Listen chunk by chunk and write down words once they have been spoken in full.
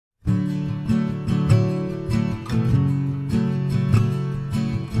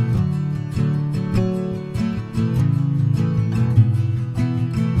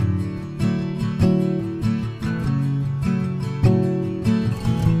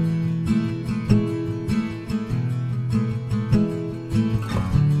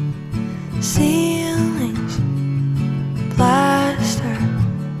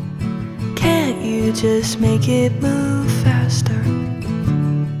just make it move faster.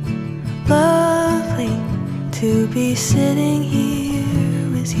 Lovely to be sitting here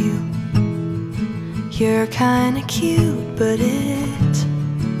with you. You're kinda cute, but it's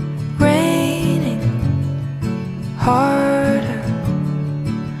raining harder.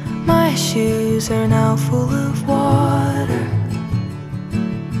 My shoes are now full of water.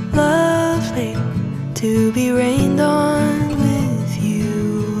 Lovely to be rained on with you.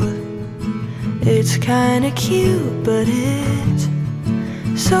 It's kinda cute, but it's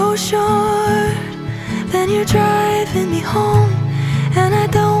so short. Then you're driving me home, and I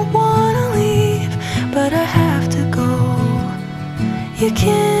don't wanna leave, but I have to go. You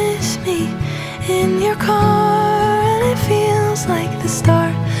kiss me in your car, and it feels like the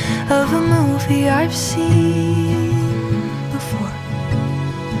start of a movie I've seen before.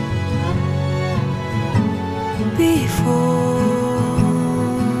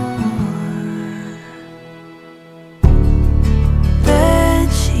 Bed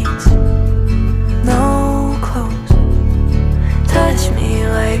sheets, no clothes, touch me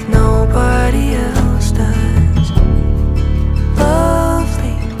like nobody else does.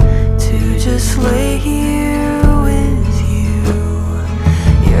 Lovely to just lay here with you.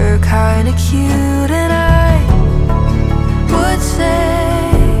 You're kinda cute, and I would say